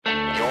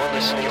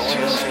Come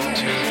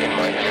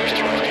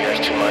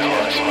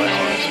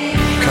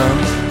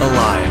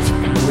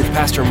Alive with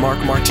Pastor Mark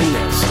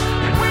Martinez.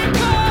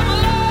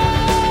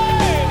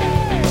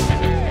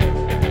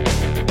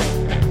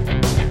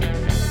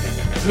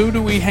 Who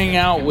do we hang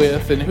out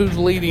with and who's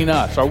leading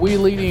us? Are we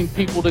leading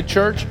people to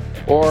church,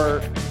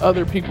 or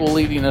other people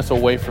leading us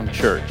away from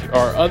church?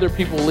 Or other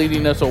people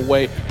leading us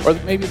away, or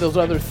maybe those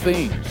other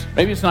things?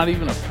 Maybe it's not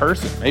even a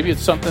person. Maybe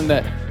it's something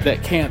that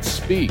can't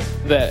speak,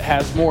 that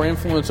has more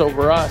influence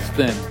over us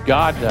than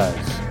God does.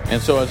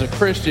 And so as a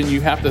Christian,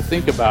 you have to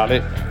think about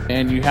it,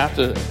 and you have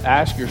to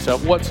ask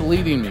yourself, what's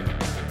leading me?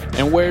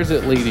 And where is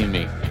it leading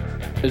me?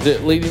 Is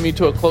it leading me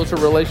to a closer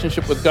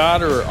relationship with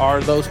God, or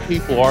are those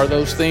people, are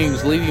those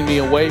things leading me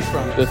away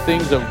from the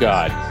things of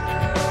God?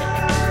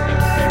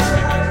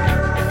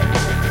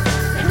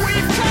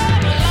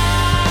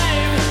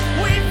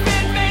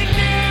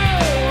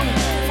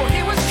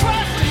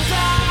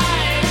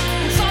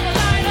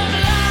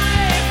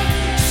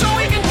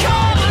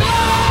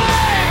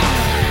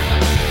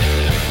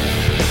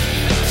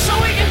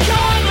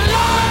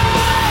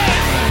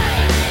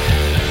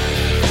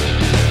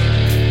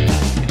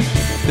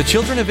 The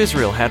children of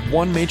Israel had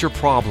one major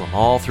problem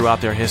all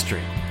throughout their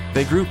history.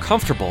 They grew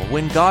comfortable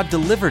when God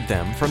delivered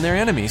them from their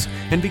enemies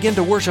and began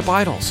to worship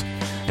idols.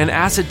 An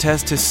acid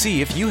test to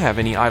see if you have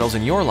any idols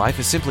in your life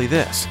is simply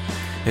this: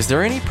 is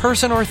there any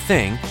person or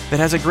thing that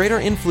has a greater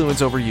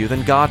influence over you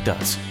than God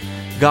does?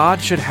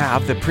 God should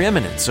have the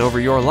preeminence over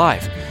your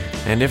life.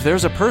 And if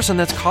there's a person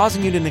that's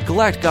causing you to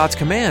neglect God's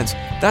commands,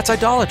 that's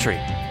idolatry.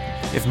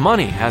 If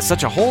money has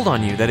such a hold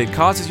on you that it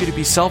causes you to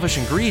be selfish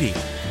and greedy,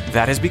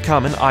 that has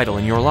become an idol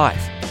in your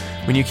life.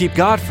 When you keep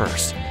God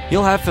first,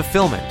 you'll have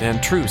fulfillment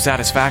and true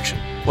satisfaction.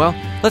 Well,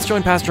 let's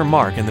join Pastor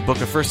Mark in the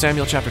book of 1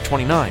 Samuel chapter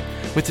 29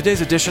 with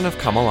today's edition of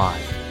Come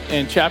Alive.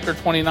 In chapter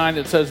 29,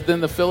 it says, Then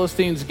the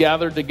Philistines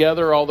gathered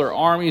together all their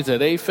armies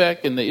at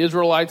Aphek, and the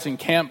Israelites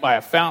encamped by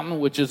a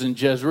fountain which is in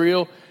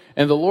Jezreel.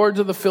 And the lords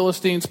of the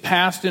Philistines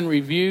passed in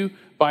review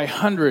by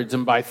hundreds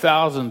and by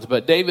thousands.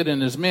 But David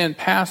and his men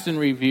passed in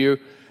review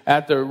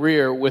at the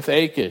rear with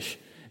Achish.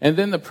 And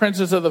then the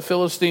princes of the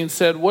Philistines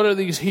said, What are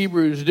these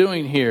Hebrews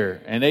doing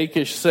here? And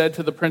Achish said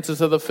to the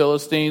princes of the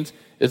Philistines,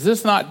 Is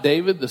this not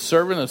David, the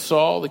servant of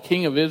Saul, the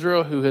king of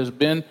Israel, who has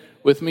been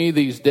with me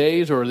these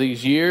days or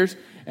these years?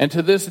 And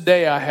to this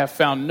day I have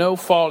found no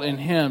fault in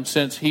him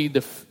since he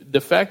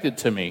defected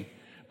to me.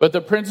 But the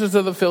princes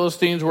of the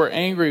Philistines were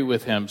angry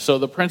with him. So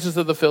the princes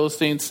of the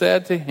Philistines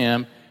said to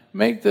him,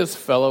 Make this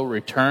fellow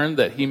return,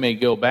 that he may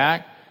go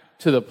back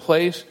to the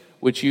place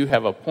which you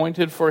have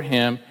appointed for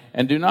him,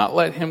 and do not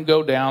let him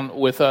go down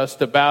with us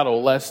to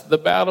battle, lest the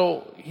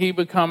battle he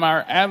become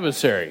our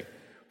adversary.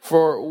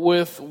 For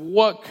with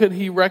what could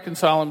he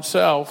reconcile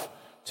himself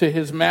to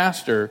his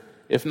master,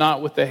 if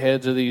not with the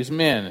heads of these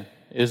men?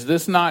 Is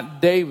this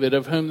not David,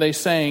 of whom they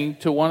sang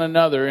to one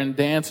another in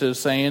dances,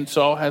 saying,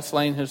 Saul hath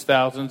slain his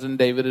thousands, and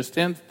David his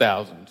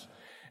 10,000s?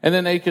 And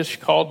then Achish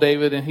called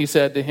David, and he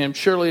said to him,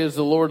 Surely as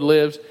the Lord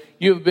lives,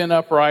 you have been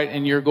upright,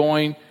 and you're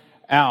going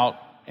out,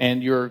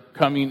 and you're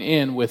coming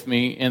in with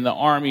me, and the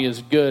army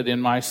is good in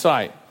my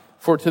sight.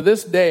 For to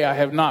this day I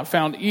have not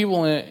found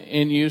evil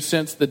in you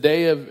since the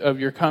day of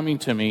your coming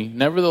to me.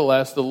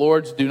 Nevertheless, the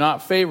Lords do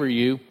not favor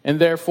you, and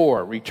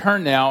therefore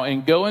return now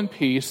and go in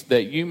peace,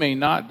 that you may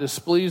not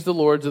displease the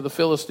lords of the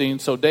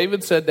Philistines. So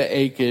David said to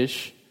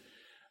Achish,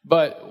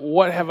 But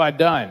what have I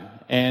done?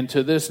 And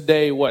to this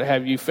day what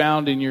have you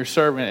found in your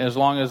servant, as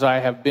long as I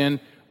have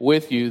been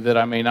with you, that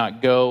I may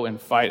not go and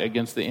fight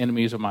against the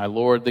enemies of my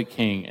lord the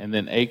king? And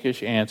then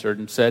Achish answered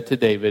and said to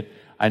David,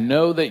 I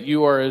know that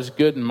you are as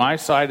good in my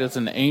sight as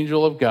an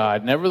angel of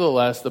God.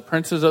 Nevertheless, the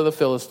princes of the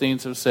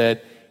Philistines have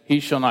said,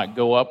 He shall not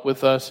go up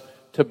with us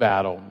to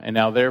battle. And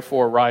now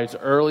therefore rise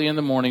early in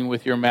the morning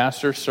with your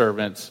master's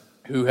servants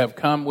who have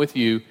come with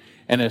you,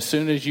 and as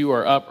soon as you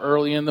are up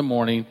early in the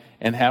morning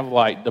and have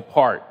light,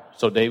 depart.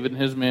 So David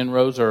and his men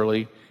rose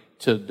early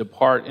to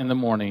depart in the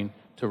morning,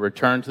 to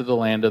return to the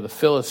land of the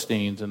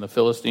Philistines, and the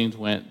Philistines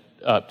went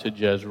up to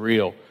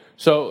Jezreel.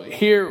 So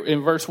here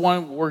in verse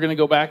 1, we're going to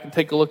go back and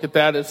take a look at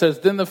that. It says,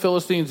 Then the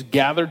Philistines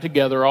gathered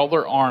together all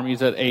their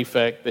armies at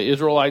Aphek. The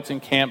Israelites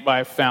encamped by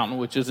a fountain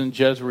which is in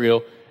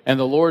Jezreel, and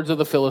the lords of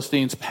the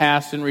Philistines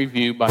passed in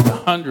review by the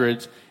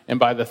hundreds and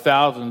by the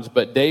thousands.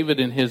 But David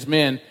and his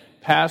men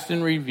passed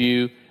in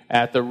review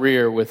at the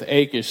rear with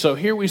Achish. So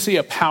here we see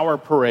a power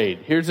parade.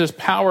 Here's this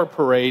power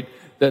parade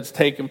that's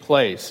taken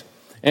place.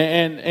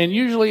 And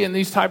usually in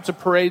these types of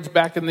parades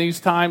back in these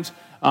times,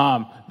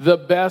 the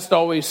best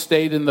always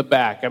stayed in the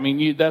back. I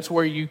mean, that's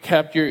where you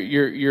kept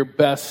your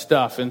best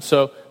stuff. And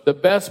so the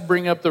best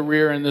bring up the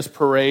rear in this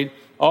parade.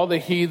 All the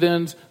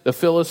heathens, the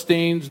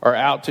Philistines, are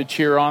out to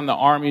cheer on the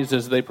armies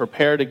as they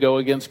prepare to go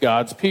against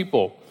God's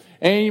people.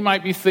 And you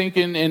might be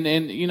thinking,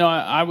 and you know,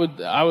 I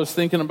was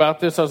thinking about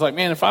this. I was like,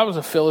 man, if I was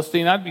a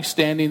Philistine, I'd be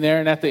standing there,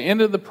 and at the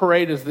end of the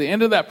parade, as the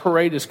end of that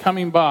parade is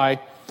coming by,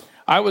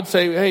 I would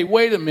say, hey,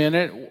 wait a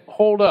minute,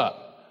 hold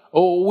up.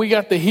 Oh, we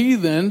got the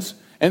heathens,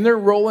 and they're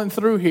rolling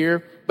through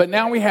here, but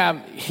now we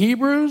have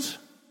Hebrews,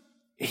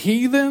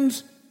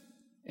 heathens,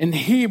 in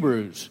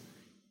Hebrews.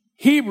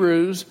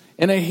 Hebrews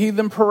in a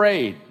heathen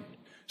parade.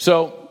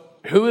 So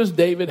who is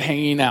David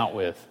hanging out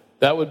with?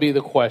 That would be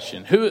the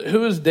question.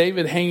 Who is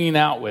David hanging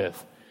out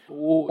with?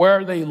 Where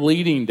are they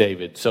leading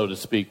David, so to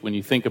speak, when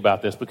you think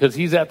about this? Because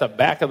he's at the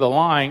back of the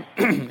line,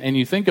 and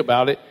you think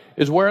about it,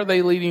 is where are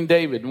they leading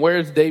David? And where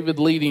is David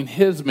leading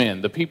his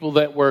men, the people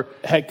that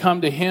had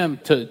come to him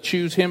to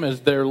choose him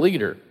as their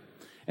leader?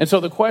 And so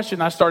the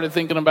question I started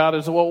thinking about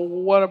is, well,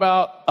 what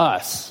about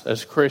us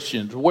as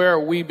Christians? Where are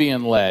we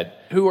being led?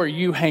 Who are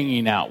you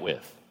hanging out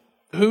with?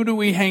 Who do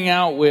we hang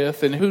out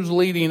with, and who's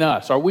leading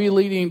us? Are we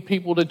leading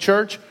people to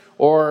church,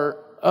 or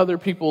other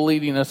people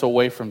leading us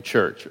away from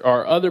church?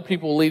 Or other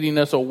people leading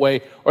us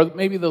away, or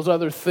maybe those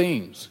other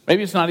things?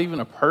 Maybe it's not even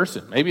a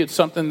person. Maybe it's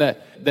something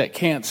that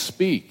can't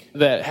speak,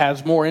 that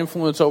has more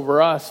influence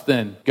over us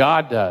than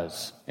God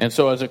does. And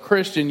so as a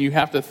Christian, you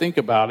have to think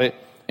about it,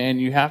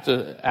 and you have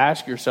to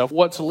ask yourself,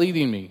 what's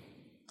leading me?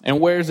 And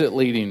where's it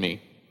leading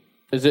me?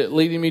 Is it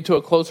leading me to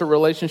a closer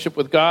relationship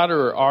with God,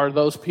 or are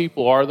those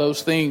people, are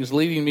those things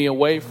leading me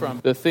away from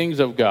the things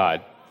of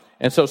God?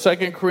 And so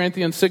 2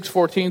 Corinthians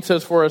 6:14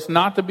 says for us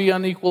not to be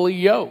unequally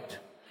yoked.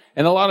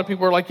 And a lot of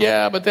people are like,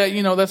 yeah, but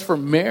that's for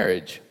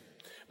marriage.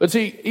 But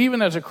see,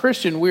 even as a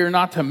Christian, we are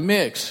not to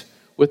mix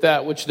with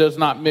that which does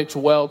not mix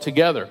well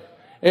together.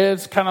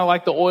 It's kind of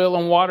like the oil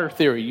and water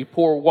theory. You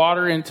pour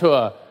water into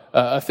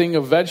a thing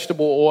of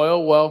vegetable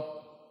oil,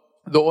 well,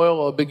 the oil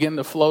will begin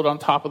to float on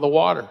top of the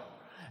water.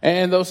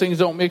 And those things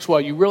don't mix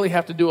well. You really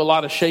have to do a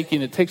lot of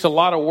shaking. It takes a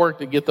lot of work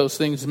to get those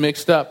things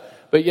mixed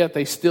up, but yet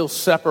they still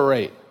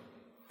separate.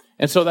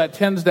 And so that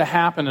tends to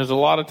happen as a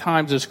lot of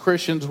times as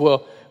Christians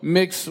will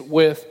mix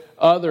with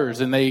others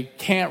and they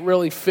can't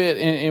really fit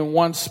in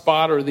one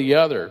spot or the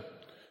other.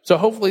 So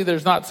hopefully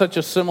there's not such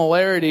a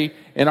similarity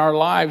in our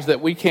lives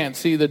that we can't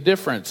see the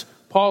difference.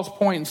 Paul's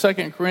point in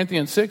 2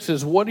 Corinthians 6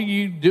 is, what are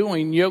you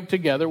doing yoked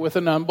together with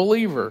an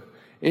unbeliever?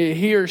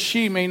 He or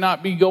she may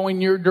not be going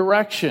your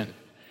direction.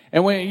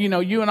 And when,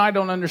 you and I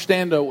don't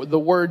understand the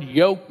word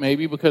yoke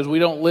maybe because we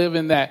don't live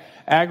in that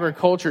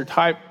agriculture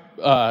type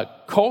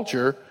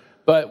culture.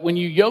 But when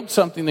you yoke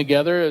something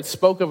together, it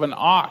spoke of an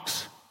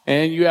ox,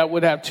 and you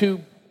would have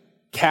two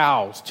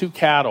cows, two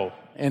cattle,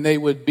 and they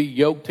would be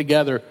yoked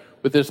together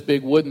with this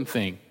big wooden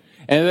thing.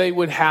 And they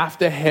would have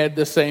to head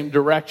the same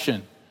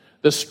direction.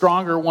 The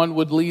stronger one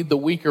would lead the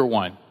weaker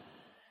one.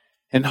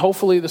 And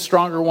hopefully the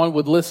stronger one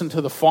would listen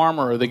to the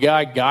farmer or the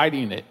guy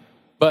guiding it.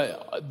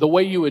 But the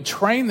way you would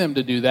train them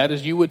to do that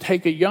is you would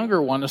take a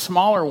younger one, a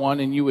smaller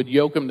one, and you would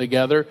yoke them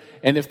together.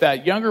 And if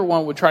that younger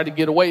one would try to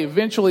get away,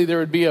 eventually there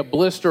would be a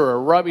blister or a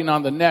rubbing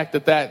on the neck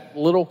that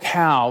little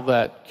cow,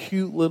 that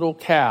cute little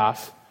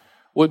calf,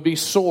 would be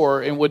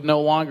sore and would no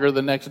longer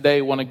the next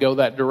day want to go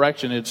that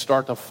direction. It'd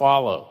start to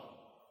follow.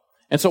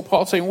 And so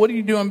Paul's saying, what are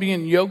you doing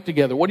being yoked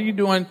together? What are you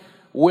doing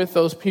with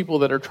those people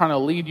that are trying to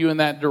lead you in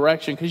that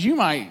direction? Because you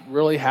might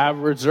really have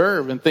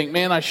reserve and think,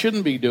 man, I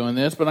shouldn't be doing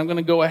this, but I'm going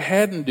to go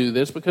ahead and do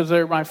this because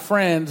they're my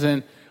friends.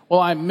 And, well,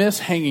 I miss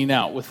hanging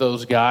out with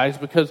those guys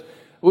because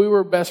we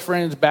were best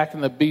friends back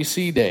in the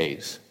BC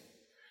days.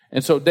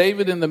 And so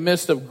David, in the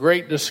midst of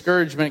great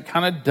discouragement,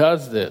 kind of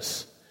does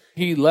this.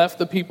 He left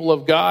the people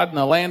of God in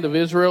the land of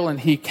Israel, and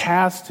he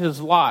cast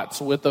his lots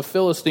with the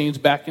Philistines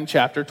back in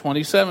chapter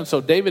 27. So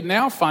David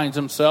now finds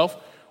himself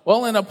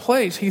in a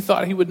place he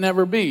thought he would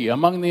never be,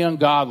 among the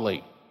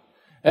ungodly.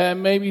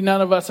 And maybe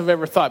none of us have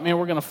ever thought, man,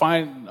 we're going to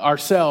find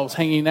ourselves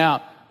hanging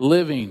out,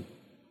 living,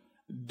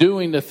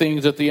 doing the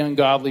things that the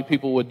ungodly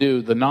people would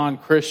do, the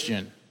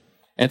non-Christian.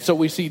 And so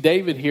we see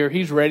David here,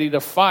 he's ready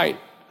to fight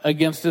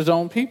against his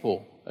own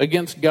people,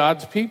 against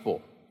God's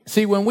people.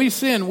 See, when we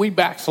sin, we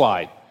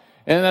backslide.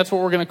 And that's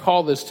what we're going to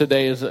call this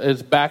today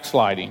is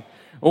backsliding.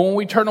 When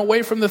we turn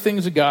away from the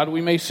things of God,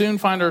 we may soon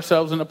find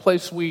ourselves in a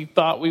place we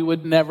thought we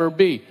would never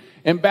be.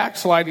 And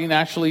backsliding,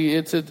 actually,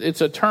 it's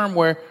a term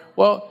where,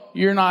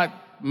 you're not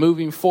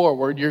moving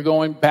forward, you're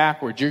going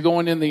backwards. You're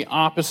going in the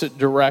opposite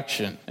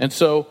direction. And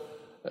so,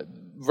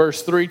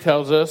 verse 3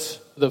 tells us,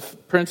 the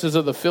princes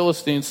of the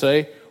Philistines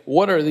say,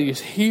 what are these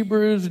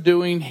Hebrews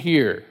doing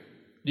here?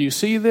 Do you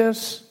see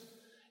this?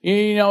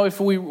 If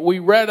we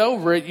read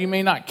over it, you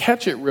may not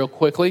catch it real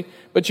quickly,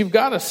 but you've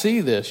got to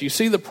see this. You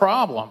see the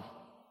problem.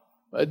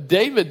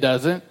 David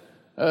doesn't,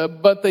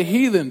 but the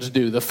heathens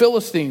do. The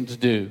Philistines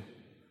do.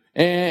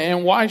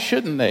 And why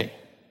shouldn't they?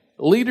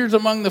 Leaders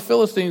among the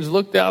Philistines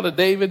looked out at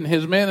David and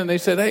his men and they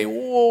said, hey,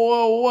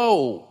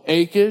 whoa,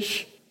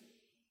 Achish,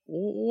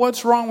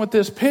 what's wrong with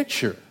this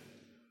picture?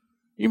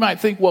 You might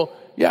think,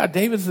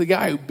 David's the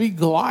guy who beat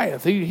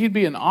Goliath. He'd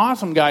be an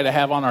awesome guy to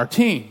have on our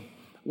team.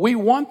 We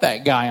want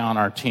that guy on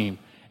our team.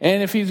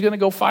 And if he's going to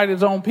go fight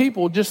his own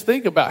people, just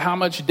think about how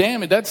much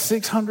damage. That's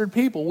 600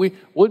 people.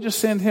 We'll just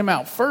send him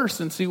out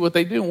first and see what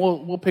they do,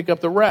 and we'll pick up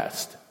the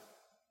rest.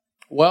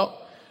 Well,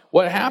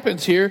 what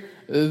happens here,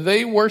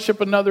 they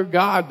worship another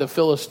god, the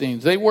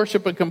Philistines. They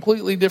worship a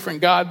completely different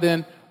god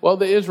than,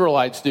 the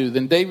Israelites do,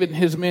 than David and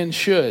his men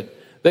should.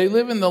 They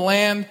live in the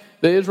land,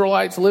 the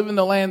Israelites live in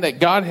the land that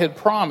God had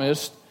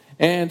promised,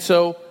 and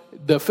so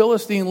the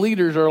Philistine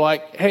leaders are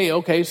like, hey,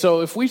 okay,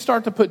 so if we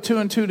start to put 2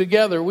 and 2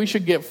 together, we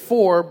should get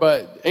 4,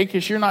 but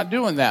Achish, you're not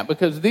doing that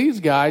because these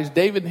guys,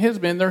 David and his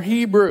men, they're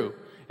Hebrew,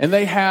 and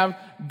they have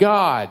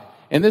God.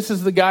 And this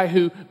is the guy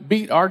who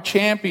beat our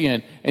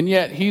champion, and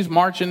yet he's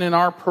marching in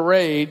our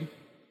parade.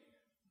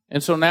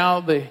 And so now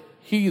the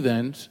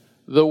heathens,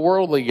 the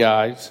worldly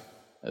guys,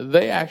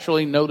 they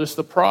actually notice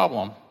the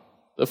problem.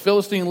 The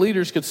Philistine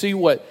leaders could see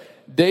what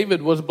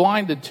David was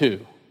blinded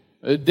to.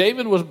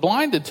 David was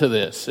blinded to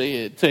this.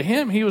 To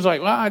him, he was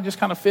like, well, I just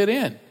kind of fit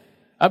in.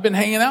 I've been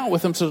hanging out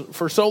with him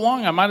for so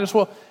long, I might as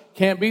well,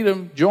 can't beat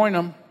him, join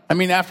him. I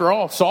mean, after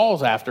all,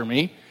 Saul's after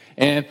me.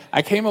 And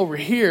I came over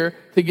here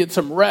to get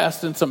some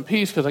rest and some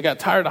peace because I got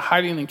tired of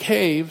hiding in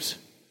caves.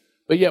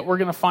 But yet we're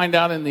going to find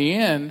out in the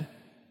end,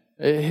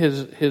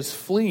 his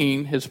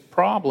fleeing, his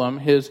problem,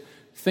 his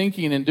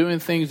thinking and doing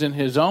things in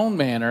his own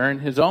manner, in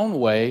his own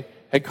way,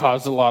 had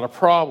caused a lot of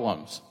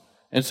problems.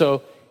 And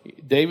so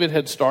David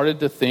had started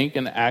to think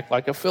and act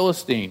like a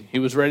Philistine. He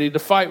was ready to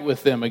fight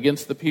with them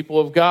against the people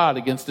of God,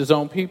 against his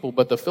own people.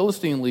 But the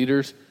Philistine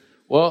leaders,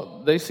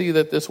 well, they see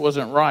that this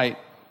wasn't right.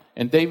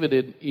 And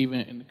David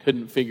even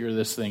couldn't figure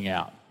this thing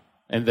out.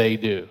 And they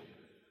do.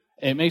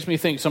 It makes me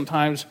think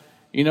sometimes,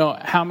 you know,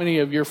 how many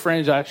of your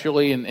friends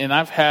actually, and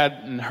I've had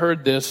and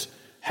heard this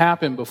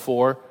happen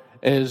before,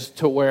 is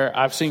to where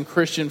I've seen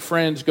Christian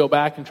friends go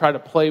back and try to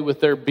play with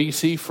their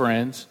BC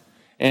friends.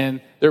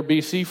 And their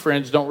BC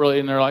friends don't really,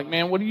 and they're like,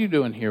 man, what are you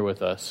doing here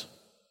with us?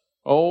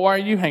 Oh, why are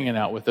you hanging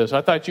out with us?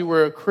 I thought you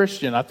were a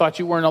Christian. I thought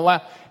you weren't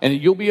allowed. And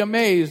you'll be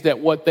amazed at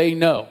what they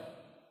know.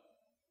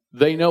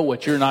 They know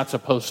what you're not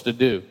supposed to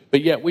do. But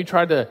yet we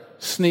try to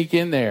sneak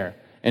in there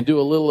and do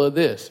a little of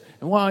this.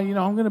 And well, you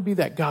know, I'm going to be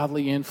that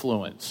godly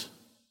influence.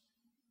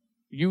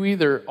 You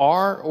either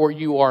are or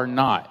you are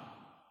not.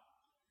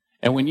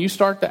 And when you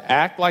start to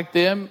act like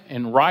them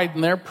and ride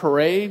in their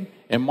parade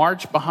and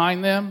march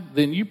behind them,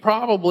 then you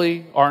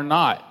probably are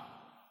not.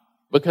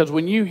 Because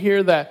when you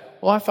hear that,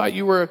 well, I thought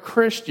you were a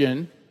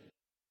Christian,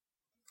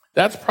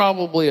 that's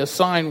probably a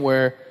sign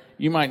where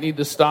you might need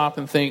to stop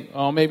and think,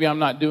 oh, maybe I'm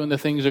not doing the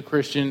things a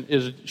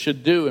Christian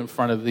should do in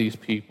front of these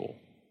people.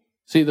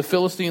 See, the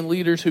Philistine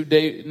leaders who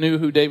knew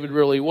who David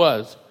really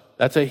was,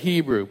 that's a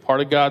Hebrew, part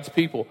of God's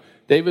people.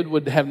 David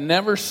would have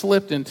never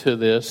slipped into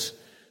this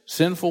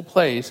sinful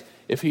place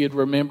if he had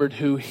remembered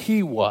who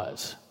he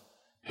was,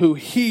 who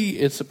he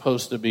is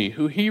supposed to be,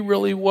 who he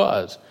really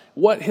was,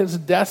 what his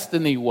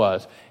destiny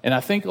was. And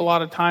I think a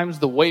lot of times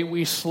the way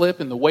we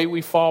slip and the way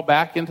we fall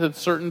back into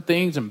certain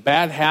things and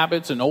bad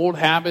habits and old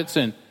habits,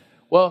 and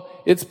well,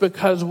 it's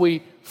because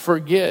we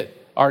forget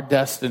our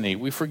destiny.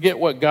 We forget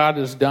what God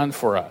has done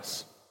for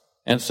us.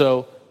 And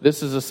so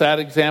this is a sad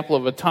example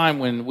of a time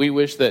when we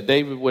wish that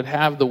David would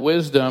have the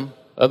wisdom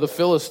of the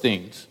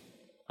Philistines.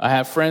 I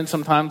have friends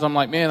sometimes, I'm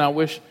like, man, I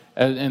wish,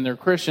 and they're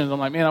Christians, I'm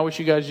like, man, I wish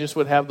you guys just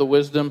would have the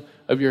wisdom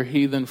of your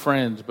heathen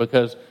friends,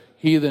 because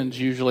heathens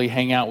usually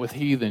hang out with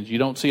heathens. You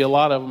don't see a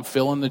lot of them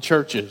filling the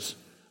churches.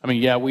 I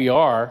mean, yeah, we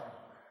are,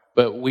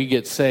 but we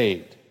get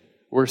saved.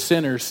 We're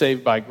sinners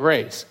saved by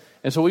grace.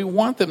 And so we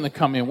want them to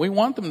come in. We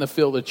want them to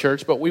fill the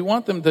church, but we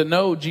want them to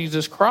know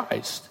Jesus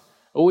Christ.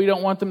 But we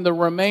don't want them to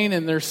remain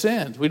in their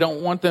sins. We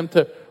don't want them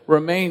to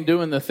remain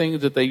doing the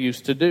things that they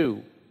used to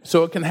do.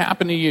 So it can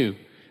happen to you,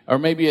 or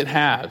maybe it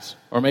has,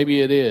 or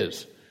maybe it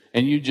is,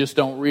 and you just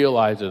don't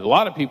realize it. A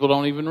lot of people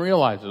don't even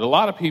realize it. A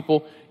lot of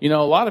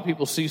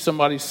people see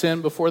somebody's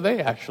sin before they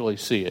actually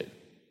see it.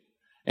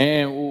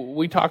 And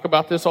we talk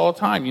about this all the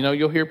time. You know,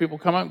 you'll hear people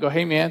come up and go,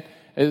 hey man,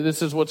 is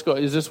this what's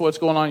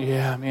going on?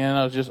 Yeah,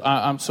 man,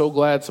 I'm so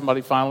glad somebody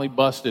finally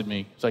busted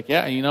me. It's like,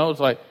 yeah, you know, it's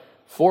like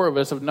 4 of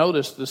us have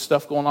noticed this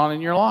stuff going on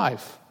in your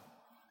life.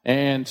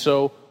 And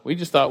so we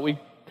just thought we'd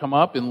come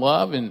up in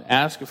love and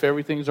ask if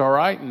everything's all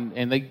right,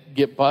 and they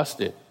get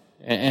busted.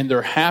 And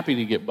they're happy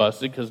to get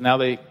busted because now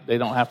they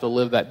don't have to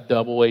live that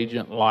double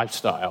agent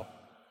lifestyle.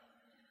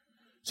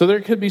 So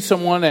there could be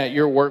someone at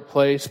your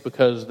workplace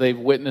because they've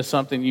witnessed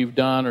something you've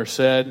done or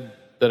said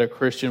that a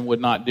Christian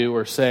would not do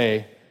or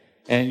say,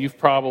 and you've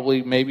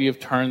probably maybe have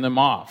turned them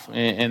off.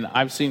 And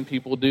I've seen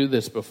people do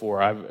this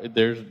before.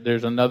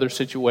 There's another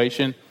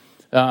situation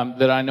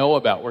that I know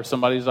about where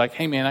somebody's like,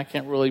 hey man, I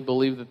can't really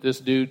believe that this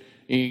dude,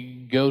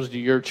 he goes to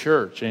your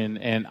church,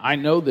 and I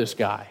know this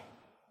guy.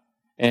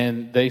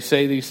 And they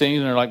say these things,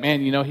 and they're like,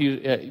 man, you know,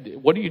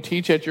 what do you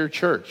teach at your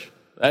church?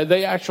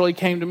 They actually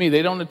came to me.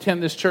 They don't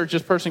attend this church.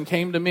 This person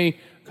came to me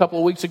a couple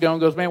of weeks ago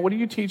and goes, man, what do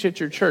you teach at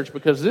your church?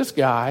 Because this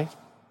guy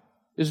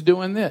is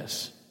doing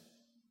this.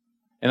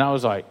 And I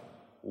was like,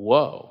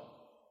 whoa.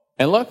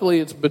 And luckily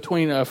it's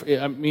between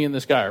me and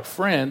this guy are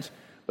friends,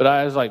 but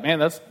I was like, man,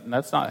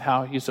 that's not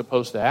how he's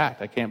supposed to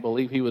act. I can't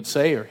believe he would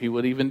say or he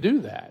would even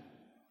do that.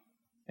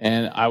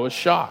 And I was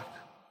shocked.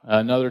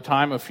 Another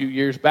time, a few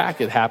years back,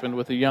 it happened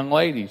with a young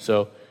lady.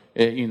 So,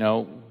 men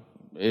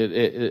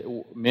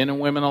and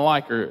women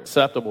alike are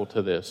susceptible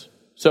to this.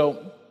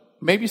 So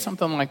maybe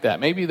something like that.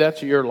 Maybe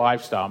that's your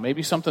lifestyle.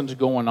 Maybe something's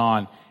going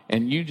on,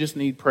 and you just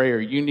need prayer.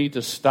 You need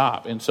to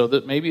stop. And so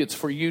that maybe it's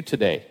for you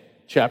today,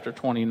 chapter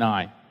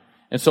 29.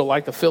 And so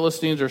like the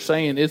Philistines are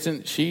saying,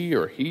 isn't she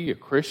or he a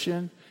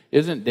Christian?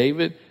 Isn't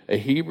David a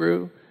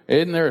Hebrew?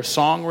 Isn't there a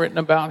song written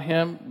about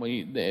him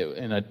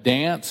in a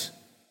dance?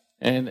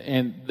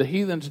 And the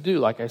heathens do,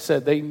 like I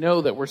said, they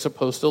know that we're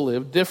supposed to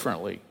live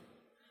differently.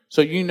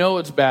 So you know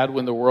it's bad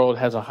when the world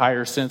has a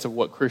higher sense of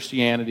what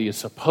Christianity is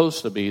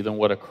supposed to be than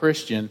what a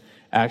Christian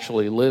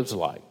actually lives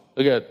like.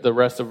 Look at the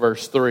rest of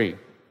verse 3.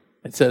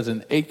 It says,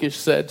 and Achish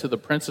said to the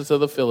princes of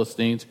the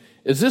Philistines,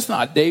 is this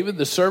not David,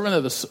 the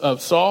servant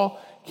of Saul,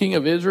 king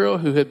of Israel,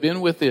 who had been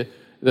with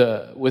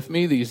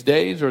me these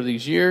days or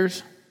these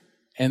years?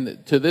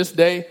 And to this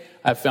day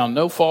I found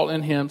no fault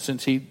in him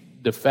since he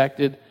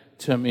defected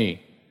to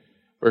me.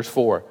 Verse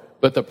 4,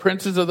 but the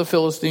princes of the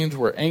Philistines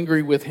were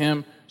angry with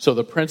him. So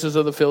the princes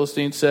of the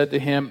Philistines said to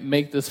him,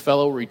 make this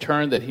fellow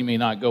return that he may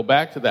not go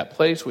back to that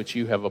place which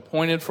you have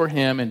appointed for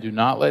him, and do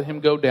not let him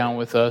go down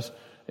with us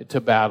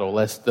to battle,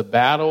 lest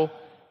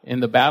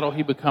in the battle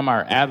he become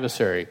our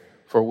adversary.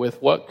 For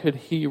with what could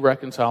he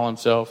reconcile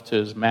himself to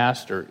his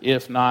master,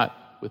 if not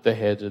with the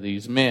heads of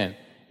these men?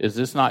 Is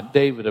this not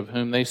David, of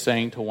whom they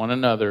sang to one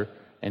another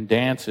and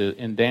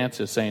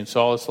dances, saying,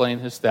 Saul has slain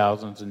his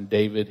thousands, and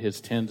David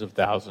his tens of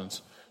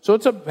thousands? So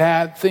it's a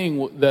bad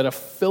thing that a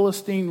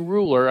Philistine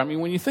ruler, I mean,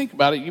 when you think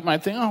about it, you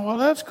might think, oh, well,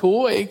 that's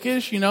cool.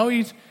 Achish, he's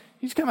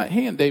kind of,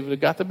 he and David have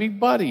got to be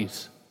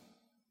buddies.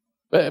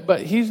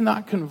 But he's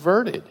not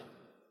converted.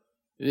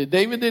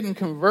 David didn't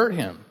convert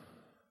him.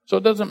 So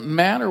it doesn't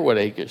matter what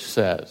Achish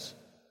says.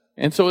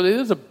 And so it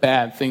is a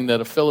bad thing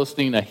that a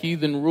Philistine, a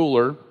heathen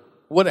ruler,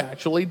 would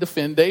actually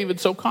defend David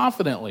so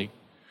confidently.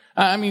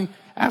 I mean,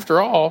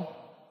 after all,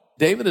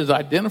 David has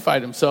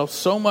identified himself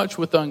so much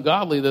with the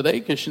ungodly that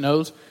Achish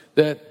knows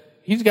that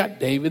he's got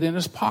David in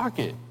his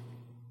pocket.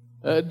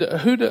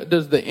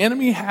 Does the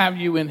enemy have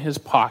you in his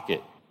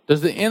pocket?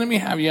 Does the enemy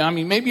have you? I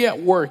mean, maybe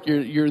at work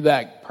you're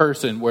that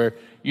person where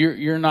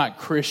you're not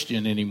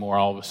Christian anymore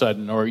all of a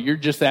sudden, or you're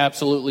just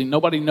absolutely,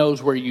 nobody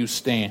knows where you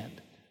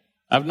stand.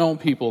 I've known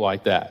people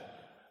like that.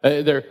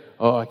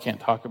 I can't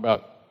talk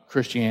about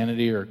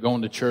Christianity or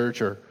going to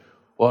church, or,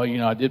 well,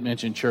 I did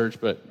mention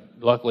church, but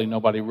luckily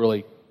nobody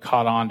really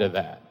caught on to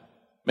that.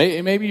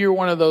 Maybe you're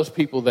one of those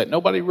people that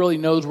nobody really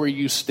knows where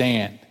you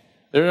stand.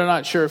 They're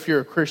not sure if you're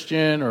a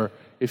Christian or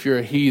if you're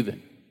a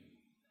heathen.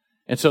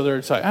 And so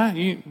they're like,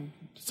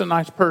 it's a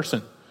nice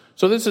person.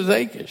 So this is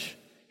Achish.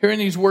 Hearing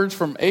these words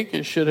from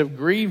Achish should have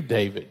grieved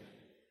David.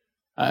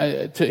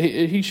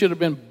 He should have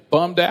been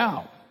bummed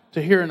out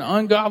to hear an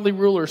ungodly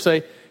ruler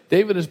say,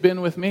 David has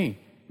been with me.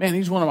 Man,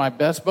 he's one of my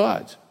best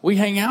buds. We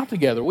hang out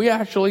together. We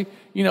actually,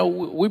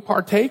 we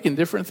partake in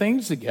different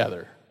things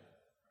together.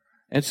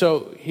 And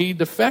so he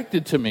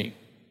defected to me.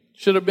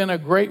 Should have been a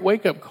great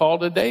wake-up call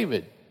to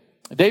David.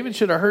 David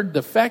should have heard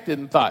defected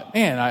and thought,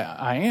 man,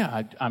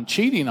 I'm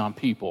cheating on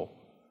people,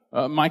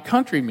 my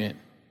countrymen.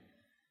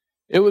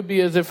 It would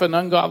be as if an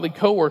ungodly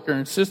coworker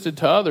insisted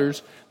to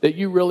others that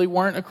you really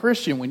weren't a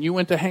Christian when you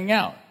went to hang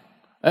out.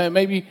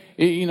 Maybe,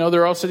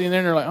 they're all sitting there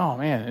and they're like, oh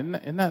man,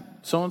 isn't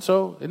that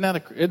so-and-so?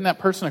 Isn't that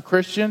person a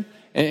Christian?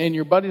 And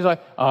your buddy's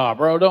like,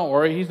 bro, don't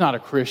worry, he's not a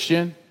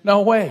Christian.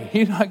 No way,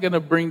 he's not going to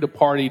bring the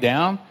party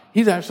down.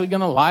 He's actually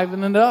going to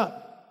liven it up.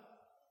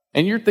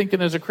 And you're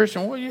thinking as a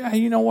Christian, well, yeah,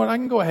 you know what? I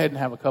can go ahead and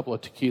have a couple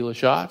of tequila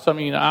shots. I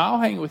mean, I'll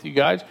hang with you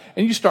guys.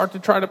 And you start to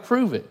try to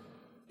prove it.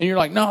 And you're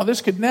like, no,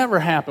 this could never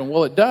happen.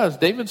 Well, it does.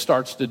 David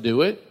starts to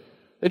do it.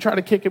 They try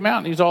to kick him out.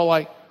 And he's all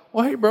like,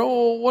 well, hey,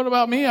 bro, what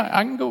about me?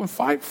 I can go and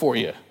fight for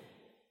you.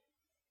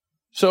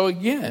 So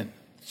again,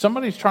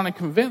 somebody's trying to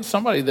convince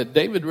somebody that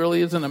David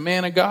really isn't a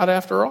man of God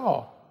after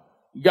all.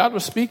 God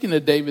was speaking to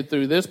David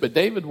through this, but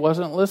David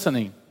wasn't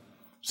listening.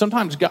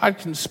 Sometimes God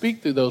can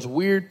speak through those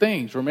weird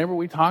things. Remember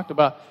we talked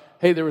about,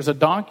 hey, there was a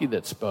donkey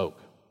that spoke.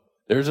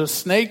 There's a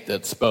snake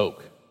that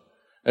spoke.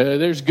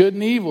 There's good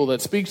and evil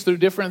that speaks through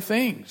different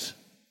things,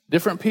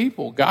 different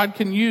people. God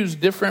can use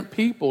different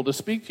people to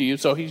speak to you.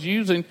 So he's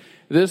using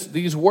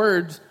these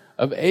words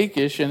of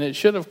Achish, and it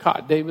should have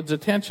caught David's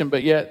attention,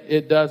 but yet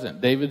it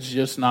doesn't. David's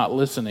just not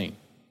listening.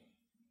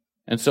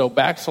 And so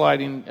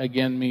backsliding,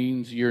 again,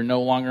 means you're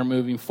no longer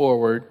moving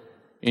forward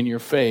in your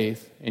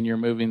faith, and you're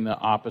moving the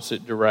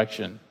opposite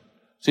direction.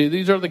 See,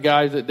 these are the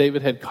guys that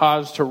David had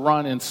caused to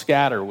run and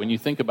scatter when you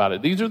think about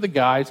it. These are the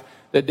guys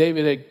that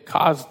David had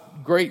caused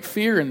great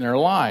fear in their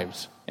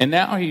lives. And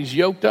now he's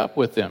yoked up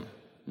with them.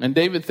 And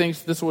David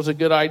thinks this was a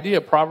good idea.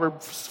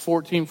 Proverbs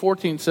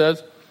 14:14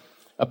 says,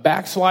 a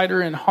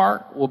backslider in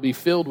heart will be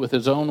filled with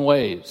his own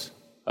ways.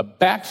 A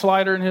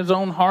backslider in his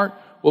own heart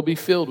will be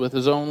filled with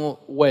his own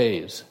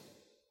ways.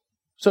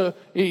 So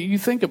you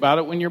think about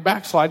it, when you're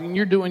backsliding,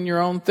 you're doing your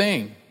own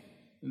thing.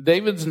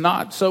 David's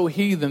not so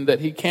heathen that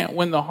he can't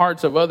win the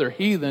hearts of other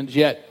heathens,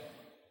 yet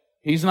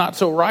he's not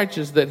so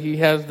righteous that he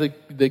has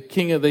the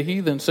king of the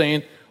heathen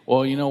saying,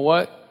 well, you know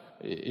what?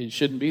 It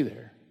shouldn't be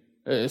there.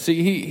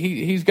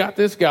 He's got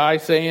this guy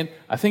saying,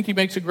 I think he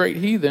makes a great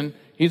heathen.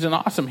 He's an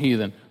awesome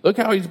heathen. Look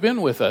how he's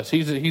been with us.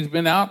 He's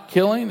been out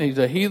killing. He's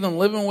a heathen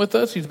living with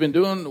us. He's been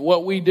doing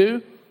what we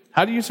do.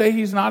 How do you say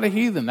he's not a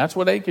heathen? That's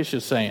what Achish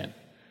is saying.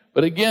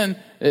 But again,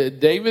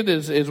 David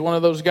is one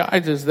of those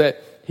guys is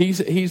that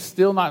he's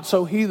still not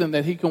so heathen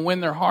that he can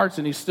win their hearts,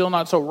 and he's still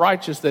not so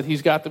righteous that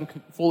he's got them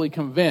fully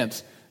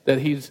convinced that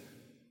he's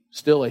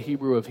still a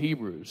Hebrew of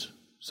Hebrews,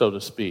 so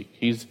to speak.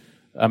 He's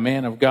a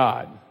man of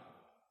God.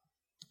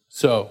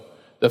 So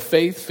the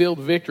faith-filled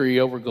victory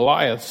over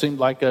Goliath seemed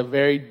like a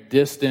very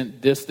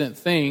distant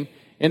thing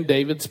in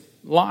David's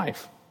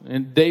life,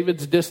 in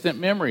David's distant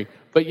memory.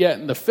 But yet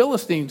in the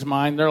Philistines'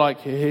 mind, they're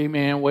like, hey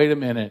man, wait a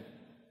minute.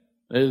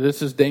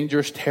 This is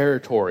dangerous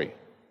territory.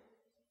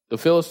 The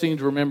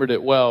Philistines remembered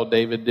it well,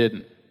 David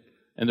didn't.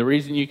 And the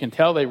reason you can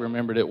tell they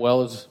remembered it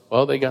well is,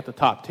 well, they got the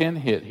top 10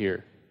 hit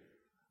here.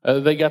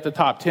 They got the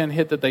top 10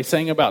 hit that they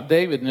sang about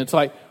David. And it's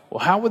like,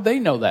 well, how would they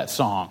know that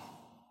song?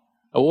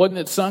 Wasn't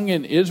it sung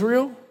in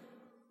Israel?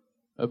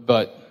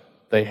 But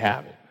they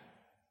have it.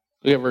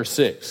 Look at verse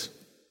 6.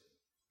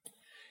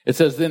 It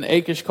says, Then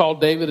Achish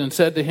called David and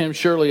said to him,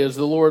 Surely as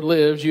the Lord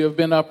lives, you have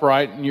been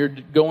upright, and you're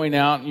going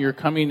out and you're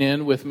coming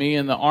in with me,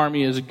 and the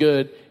army is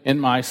good in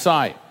my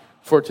sight.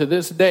 For to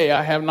this day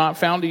I have not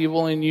found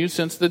evil in you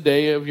since the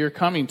day of your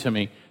coming to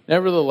me.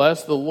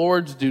 Nevertheless, the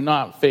Lord's do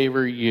not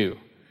favor you.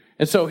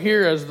 And so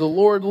here, as the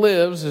Lord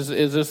lives,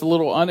 is this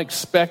little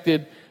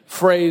unexpected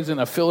phrase in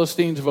a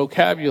Philistine's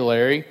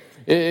vocabulary.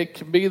 It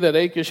can be that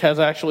Achish has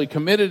actually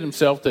committed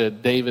himself to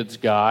David's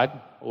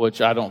God, which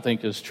I don't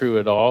think is true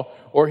at all,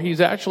 or he's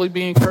actually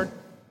being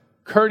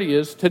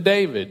courteous to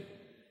David.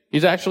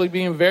 He's actually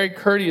being very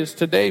courteous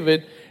to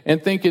David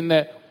and thinking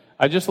that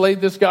I just laid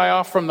this guy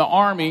off from the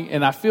army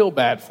and I feel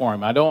bad for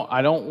him. I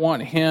don't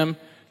want him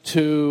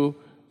to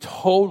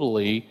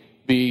totally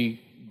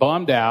be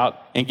bummed out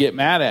and get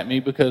mad at me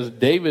because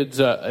David's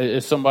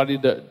is somebody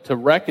to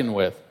reckon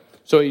with.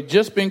 So he'd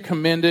just been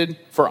commended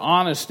for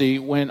honesty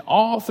when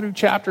all through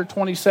chapter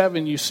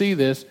 27 you see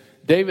this,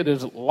 David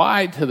has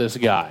lied to this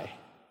guy.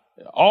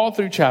 All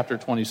through chapter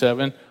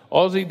 27,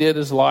 all he did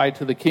is lie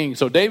to the king.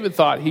 So David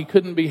thought he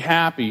couldn't be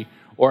happy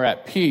or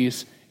at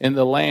peace in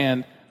the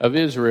land of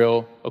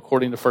Israel,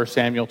 according to 1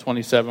 Samuel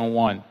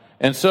 27:1.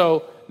 And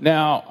so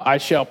now I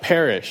shall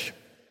perish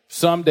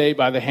someday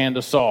by the hand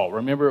of Saul.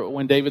 Remember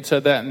when David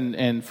said that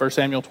in 1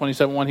 Samuel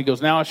 27:1? He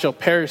goes, Now I shall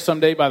perish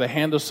someday by the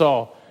hand of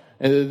Saul.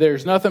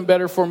 There's nothing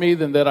better for me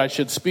than that I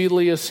should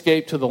speedily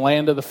escape to the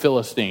land of the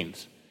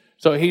Philistines.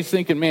 So he's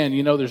thinking, man,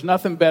 there's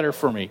nothing better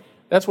for me.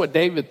 That's what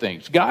David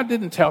thinks. God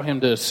didn't tell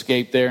him to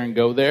escape there and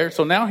go there.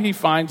 So now he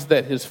finds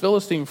that his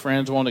Philistine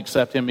friends won't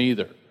accept him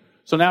either.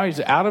 So now he's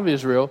out of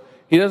Israel.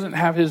 He doesn't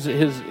have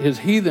his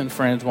heathen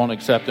friends won't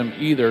accept him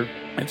either.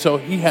 And so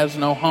he has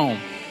no home.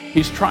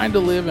 He's trying to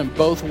live in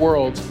both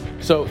worlds.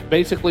 So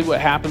basically what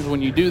happens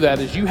when you do that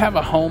is you have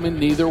a home in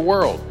neither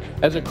world.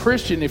 As a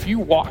Christian, if you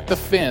walk the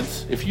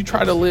fence, if you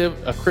try to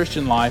live a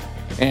Christian life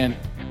and,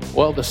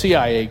 well, the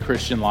CIA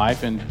Christian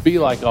life and be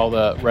like all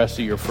the rest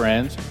of your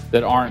friends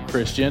that aren't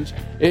Christians,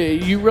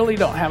 you really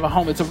don't have a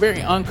home. It's a very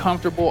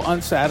uncomfortable,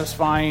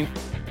 unsatisfying,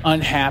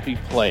 unhappy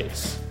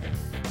place.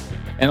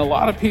 And a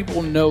lot of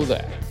people know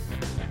that.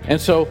 And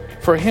so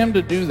for him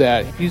to do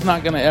that, he's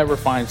not going to ever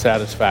find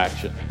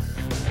satisfaction.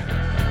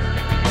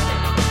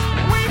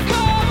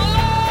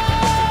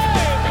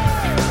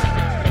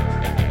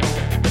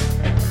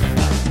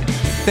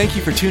 Thank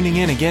you for tuning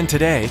in again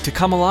today to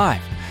Come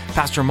Alive.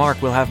 Pastor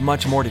Mark will have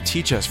much more to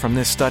teach us from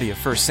this study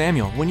of 1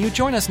 Samuel when you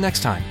join us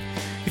next time.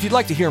 If you'd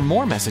like to hear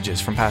more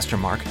messages from Pastor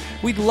Mark,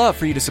 we'd love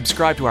for you to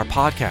subscribe to our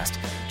podcast.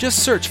 Just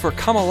search for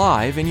Come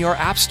Alive in your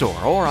app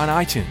store or on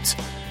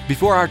iTunes.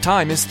 Before our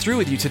time is through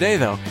with you today,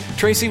 though,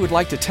 Tracy would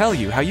like to tell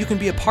you how you can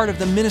be a part of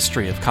the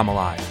ministry of Come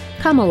Alive.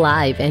 Come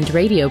Alive and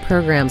radio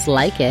programs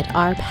like it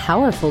are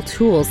powerful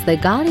tools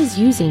that God is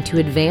using to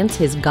advance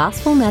His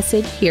gospel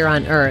message here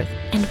on earth.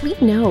 And we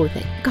know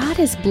that God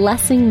is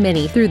blessing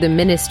many through the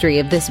ministry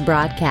of this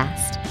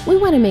broadcast. We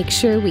want to make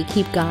sure we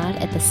keep God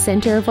at the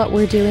center of what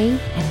we're doing,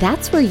 and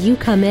that's where you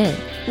come in.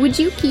 Would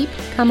you keep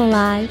Come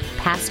Alive,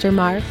 Pastor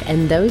Mark,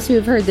 and those who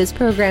have heard this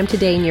program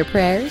today in your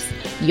prayers?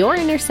 Your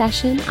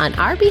intercession on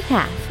our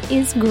behalf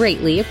is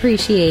greatly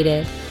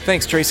appreciated.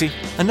 Thanks, Tracy.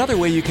 Another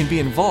way you can be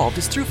involved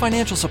is through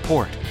financial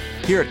support.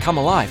 Here at Come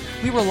Alive,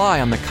 we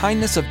rely on the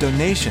kindness of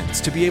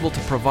donations to be able to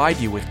provide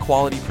you with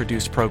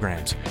quality-produced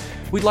programs.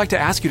 We'd like to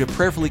ask you to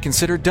prayerfully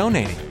consider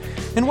donating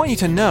and want you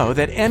to know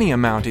that any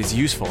amount is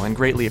useful and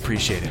greatly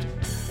appreciated.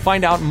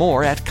 Find out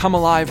more at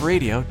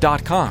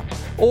comealiveradio.com,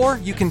 or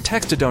you can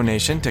text a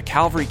donation to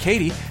Calvary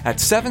Katy at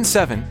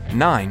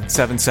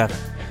 77977.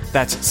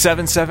 That's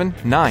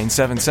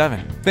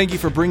 77977. Thank you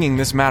for bringing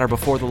this matter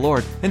before the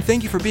Lord, and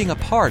thank you for being a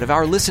part of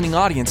our listening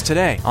audience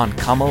today on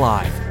Come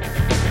Alive.